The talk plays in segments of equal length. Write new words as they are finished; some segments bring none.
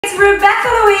it's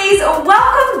Rebecca-Louise.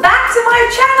 Welcome back to my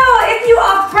channel. If you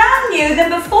are brand new, then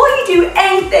before you do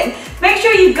anything, make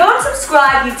sure you go and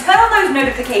subscribe, you turn on those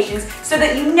notifications so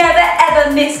that you never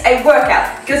ever miss a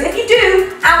workout. Because if you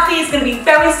do, Alfie is going to be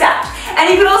very sad. And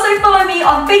you can also follow me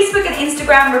on Facebook and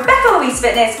Instagram, Rebecca-Louise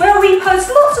Fitness, where we post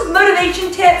lots of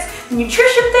motivation tips,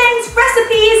 nutrition things,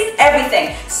 recipes,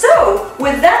 everything. So,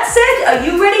 with that said, are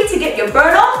you ready to get your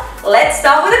burn on? Let's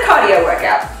start with a cardio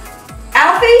workout.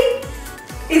 Alfie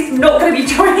is not going to be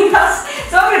joining us,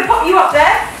 so I'm going to pop you up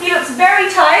there. He looks very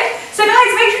tired. So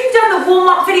guys, make sure you've done the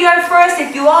warm-up video first.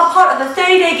 If you are part of the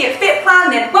 30-day Get Fit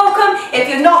plan, then welcome. If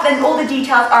you're not, then all the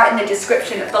details are in the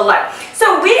description below.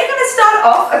 So we're going to start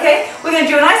off, okay? We're going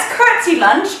to do a nice curtsy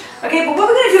lunge, okay? But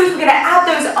what we're going to do is we're going to add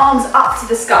those arms up to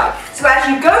the sky. So as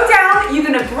you go down, you're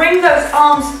going to bring those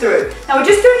arms through. Now we're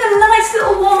just doing a nice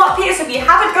little warm-up here, so if you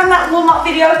haven't done that warm-up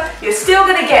video, you're still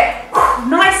going to get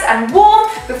nice and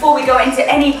warm before we go into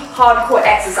any hardcore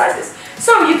exercises.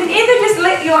 So you can either just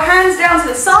let your hands down to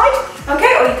the side,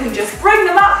 okay, or you can just bring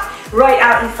them up right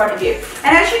out in front of you.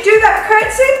 And as you do that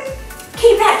curtsy,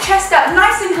 keep that chest up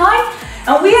nice and high.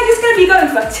 And we are just going to be going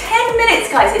for 10 minutes,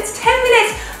 guys. It's 10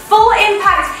 minutes full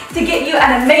impact to get you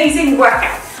an amazing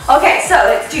workout. Okay, so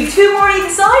let's do 2 more either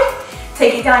side.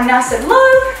 Take it down nice and low.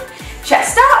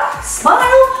 Chest up,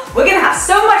 smile. We're going to have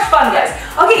so much fun, guys.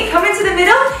 Okay, come into the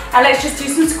middle and let's just do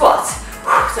some squats.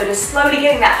 So just slowly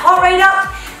getting that heart rate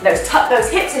up. Tuck those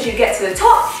hips as you get to the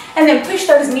top, and then push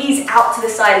those knees out to the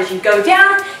side as you go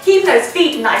down. Keep those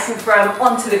feet nice and firm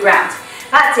onto the ground.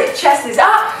 That's it, chest is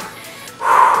up.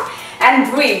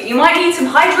 And breathe. You might need some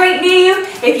hydrate near you.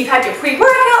 If you've had your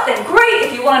pre-workout, then great.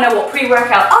 If you want to know what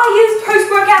pre-workout I use,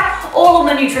 post-workout, all on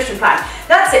the nutrition plan.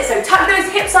 That's it, so tuck those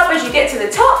hips up as you get to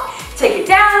the top, take it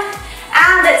down,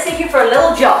 and let's take it for a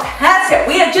little jog. That's it,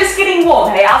 we are just getting warm.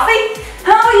 Hey Alfie,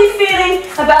 how are you feeling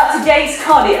about today's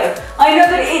cardio? I know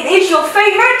that it is your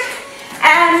favorite,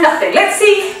 and nothing. Let's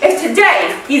see if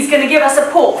today he's gonna give us a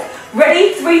pull.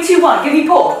 Ready? 3, 2, 1, give me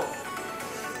pull.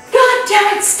 God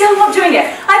damn it, still not doing it.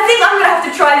 I think I'm gonna have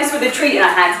to try this with a treat in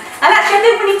our hands. And actually, I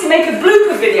think we need to make a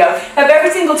blooper video of every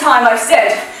single time I've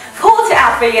said pull to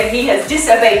Alfie and he has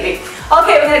disobeyed me.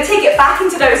 Okay, we're gonna take it back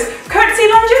into those curtsy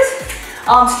lunges.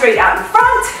 Arms straight out in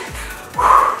front.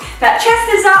 That chest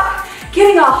is up.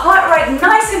 Getting our heart rate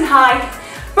nice and high,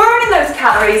 burning those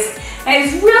calories, and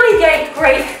it's really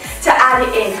great to add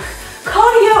it in.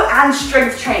 Cardio and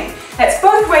strength training. That's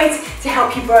both ways to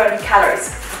help you burn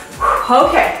calories.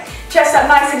 Okay, chest up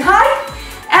nice and high,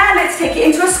 and let's take it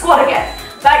into a squat again,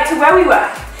 back to where we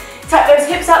were. Tuck those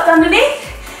hips up underneath,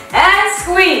 and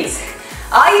squeeze.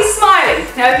 Are you smiling?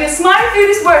 Now if you're smiling through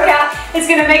this workout, it's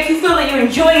going to make you feel that you're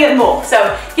enjoying it more. So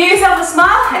give yourself a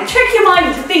smile and trick your mind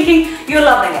into thinking you're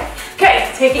loving it.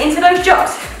 Okay, take it into those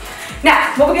jogs.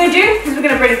 Now, what we're going to do is we're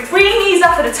going to bring 3 knees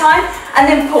up at a time and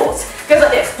then pause. Goes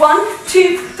like this, 1,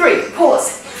 2, 3,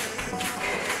 pause.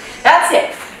 That's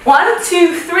it, 1,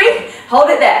 2, 3,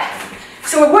 hold it there.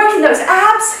 So we're working those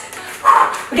abs,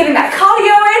 we're getting that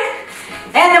cardio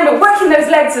in, and then we're working those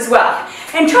legs as well.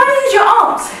 And try to use your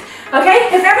arms, okay?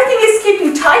 If everything is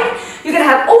keeping tight, you're going to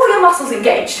have all your muscles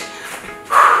engaged.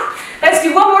 Let's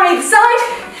do 1 more on either side,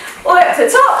 all the way up to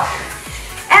the top.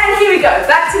 And here we go,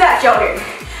 back to that jogging.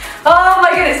 Oh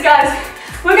my goodness, guys,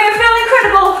 we're going to feel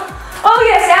incredible. Oh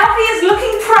yes, Alfie is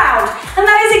looking proud, and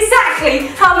that is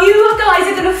exactly how you guys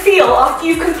are going to feel after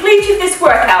you've completed this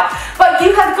workout. But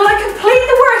you have got to complete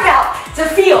the workout to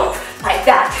feel like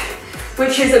that,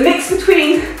 which is a mix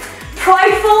between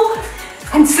prideful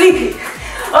and sleepy.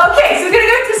 Okay, so we're going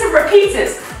to go into some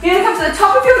repeaters. You're going to come to the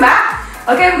top of your mat.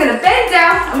 Okay, we're going to bend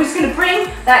down. I'm just going to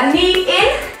bring that knee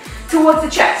in towards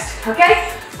the chest.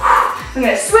 Okay? I'm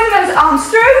going to swing those arms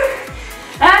through,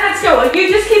 and let's go. Are you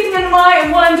just keeping an eye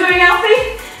on what I'm doing,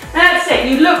 Alfie? That's it.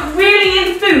 You look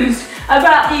really enthused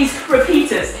about these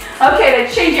repeaters. Okay,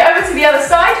 then change it over to the other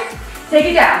side. Take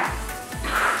it down.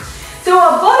 So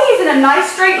our body is in a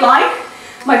nice straight line.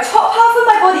 My top half of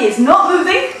my body is not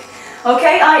moving.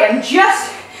 Okay, I am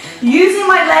just using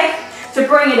my leg to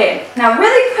bring it in. Now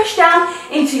really push down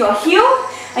into your heel,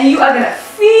 and you are going to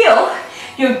feel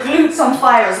your glutes on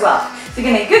fire as well. So you're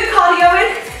going to get good cardio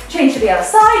in, change to the other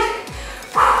side,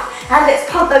 and let's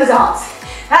pump those arms.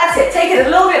 That's it, take it a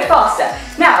little bit faster.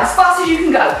 Now, as fast as you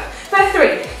can go. For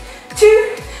 3,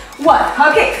 2,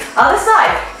 1. Okay, other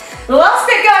side. Last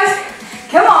bit, guys.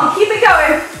 Come on, keep it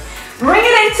going. Bring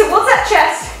it in towards that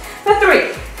chest. For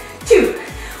 3, 2,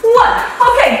 1.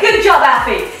 Okay, good job,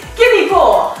 Alfie. Give me 4.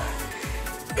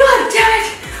 God damn it.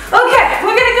 Okay,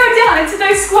 we're going to go down into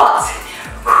those squats.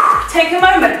 Take a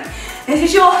moment. This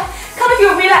is your kind of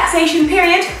your relaxation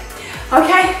period.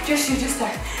 Okay, just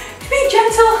Be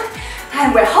gentle.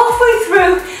 And we're halfway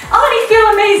through. Aren't you feel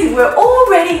amazing? We're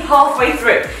already halfway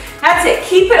through. That's it.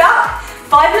 Keep it up.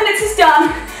 5 minutes is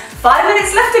done. 5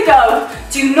 minutes left to go.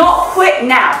 Do not quit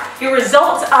now. Your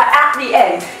results are at the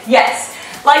end. Yes,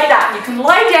 like that. You can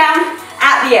lie down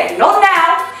at the end. Not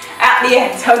now, at the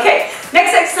end. Okay,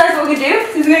 next exercise we're going to do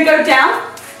is we're going to go down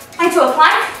into a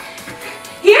plank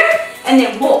here and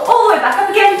then walk all the way back up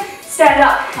again. Stand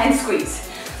up and squeeze.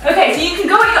 Okay, so you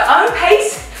can go at your own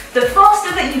pace. The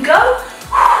faster that you go,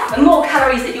 the more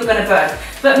calories that you're going to burn.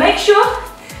 But make sure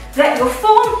that your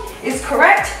form is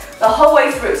correct the whole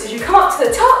way through. So as you come up to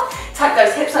the top, tuck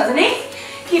those hips underneath,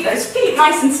 keep those feet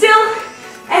nice and still,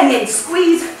 and then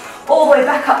squeeze all the way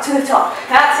back up to the top.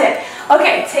 That's it.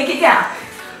 Okay, take it down.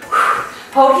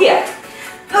 Hold here.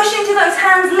 Push into those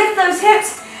hands, lift those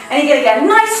hips, and you're going to get a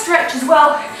nice stretch as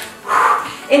well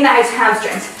in those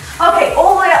hamstrings. Okay,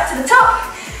 all the way up to the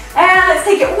top. And let's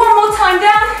take it one more time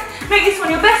down. Make this one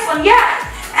your best one yet.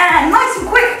 And nice and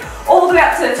quick, all the way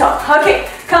up to the top. Okay,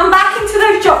 come back into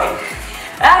those jogging.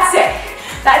 That's it.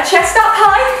 That chest up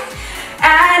high.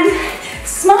 And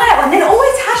smile. And then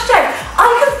always hashtag, I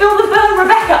can feel the burn,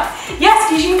 Rebecca. Yes,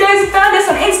 because you guys have found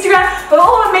us on Instagram with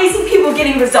all amazing people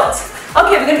getting results.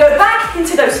 Okay, we're going to go back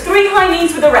into those 3 high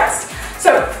knees with a rest.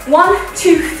 So, 1,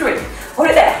 2, 3.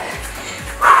 Hold it there.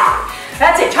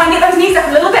 That's it. Try and get those knees up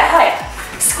a little bit higher.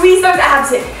 Squeeze those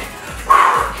abs in.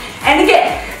 And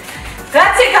again.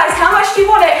 That's it, guys. How much do you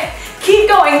want it? Keep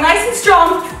going, nice and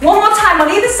strong. One more time on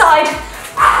either side.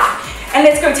 And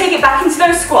let's go take it back into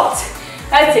those squats.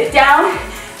 That's it. Down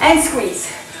and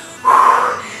squeeze.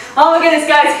 Oh my goodness,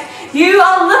 guys. You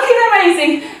are looking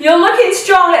amazing. You're looking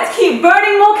strong. Let's keep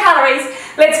burning more calories.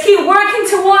 Let's keep working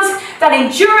towards that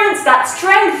endurance, that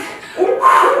strength.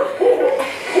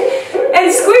 And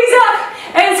squeeze up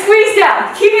and squeeze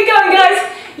down. Keep it going, guys.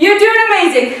 You're doing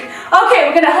amazing. Okay,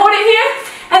 we're going to hold it here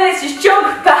and let's just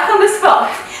jog back on the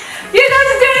spot. You guys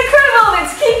are doing incredible.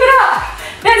 Let's keep it up.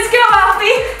 Let's go,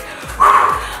 Alfie.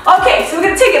 Okay, so we're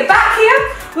going to take it back here.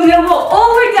 We're going to roll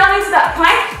all the way down into that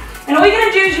plank. And all you're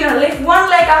going to do is you're going to lift one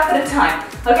leg up at a time.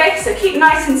 Okay, so keep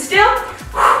nice and still.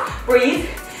 Breathe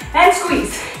and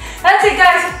squeeze. That's it,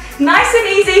 guys. Nice and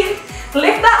easy.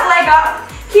 Lift that leg up.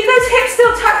 Keep those hips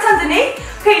still tucked underneath.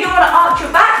 Okay, you don't want to arch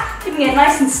your back. Keeping it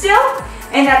nice and still.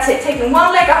 And that's it, taking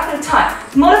one leg up at a time.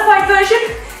 Modified version,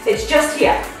 it's just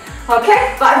here.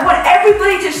 Okay, but I want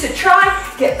everybody just to try,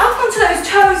 get up onto those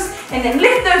toes, and then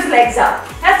lift those legs up.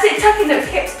 That's it, tucking those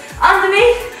hips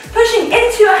underneath, pushing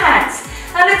into your hands.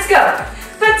 And let's go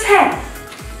for 10,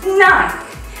 9,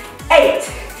 8,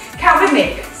 count with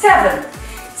me, 7,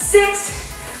 6,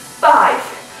 5,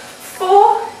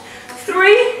 4,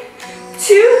 3,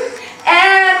 2,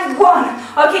 and 1.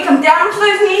 Okay, come down to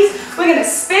those knees. We're going to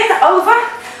spin over.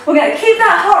 We're going to keep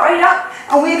that heart rate up,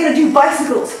 and we're going to do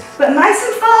bicycles, but nice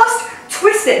and fast,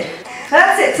 twisted.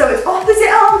 That's it. So it's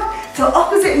opposite arm to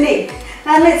opposite knee.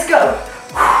 And let's go.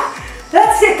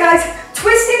 That's it, guys.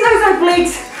 Twisting those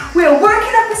obliques. We're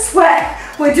working up a sweat.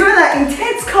 We're doing that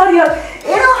intense cardio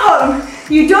in our home.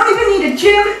 You don't even need a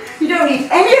gym. You don't need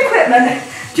any equipment.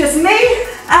 Just me,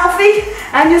 Alfie,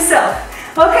 and yourself.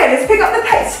 Okay, let's pick up the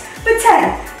pace for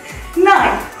 10,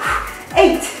 9,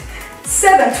 8,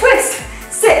 7, twist,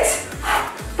 6,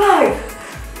 5,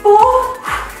 4,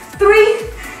 3,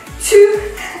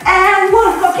 2, and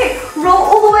 1. Okay, roll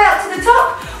all the way up to the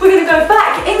top. We're going to go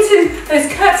back into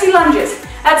those curtsy lunges.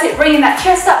 That's it, bringing that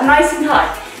chest up nice and high.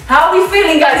 How are we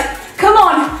feeling, guys? Come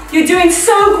on, you're doing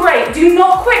so great. Do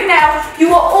not quit now. You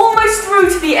are almost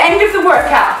through to the end of the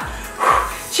workout.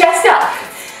 Chest up.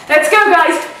 Let's go,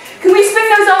 guys. Can we swing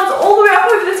those arms all the way up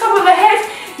over the top of the head?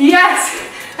 Yes.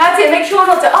 That's it. Make sure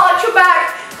not to arch your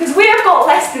back because we have got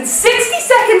less than 60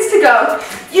 seconds to go.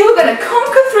 You are going to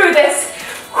conquer through this.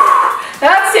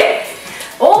 That's it.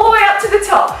 All the way up to the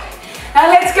top. And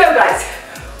let's go, guys.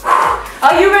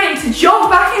 Are you ready to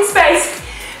jog back in space?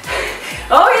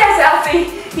 Oh yes, Alfie.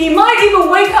 He might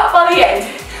even wake up by the end.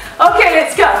 Okay,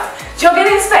 let's go. Jogging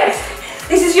in space.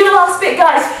 This is your last bit,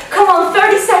 guys. Come on,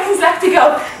 30 seconds left to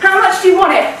go. How much do you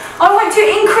want it? I want you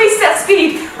to increase that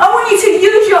speed. I want you to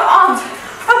use your arms.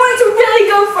 I want you to really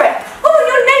go for it. I want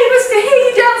your neighbors to hear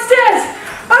you downstairs.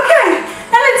 Okay,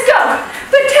 now let's go.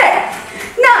 For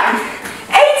 10, 9,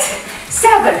 8,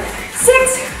 7,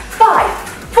 6, 5,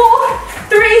 4,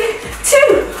 3,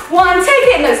 2, 1. Take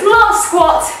it in those last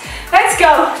squats. Let's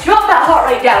go. Drop that heart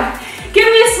rate down. Give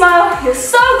me a smile. You're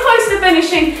so close to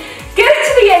finishing. Get it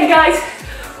to the end, guys.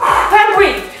 And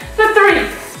breathe. For 3,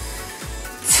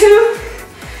 2,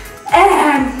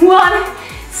 and 1.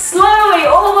 Slowly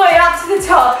all the way up to the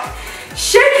top.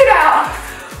 Shake it out.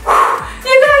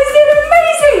 You guys did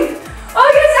amazing. Oh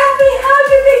yes, Happy.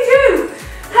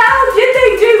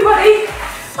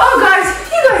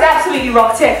 absolutely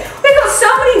rocked it. We've got so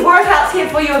many workouts here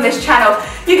for you on this channel.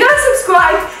 You gotta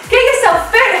subscribe,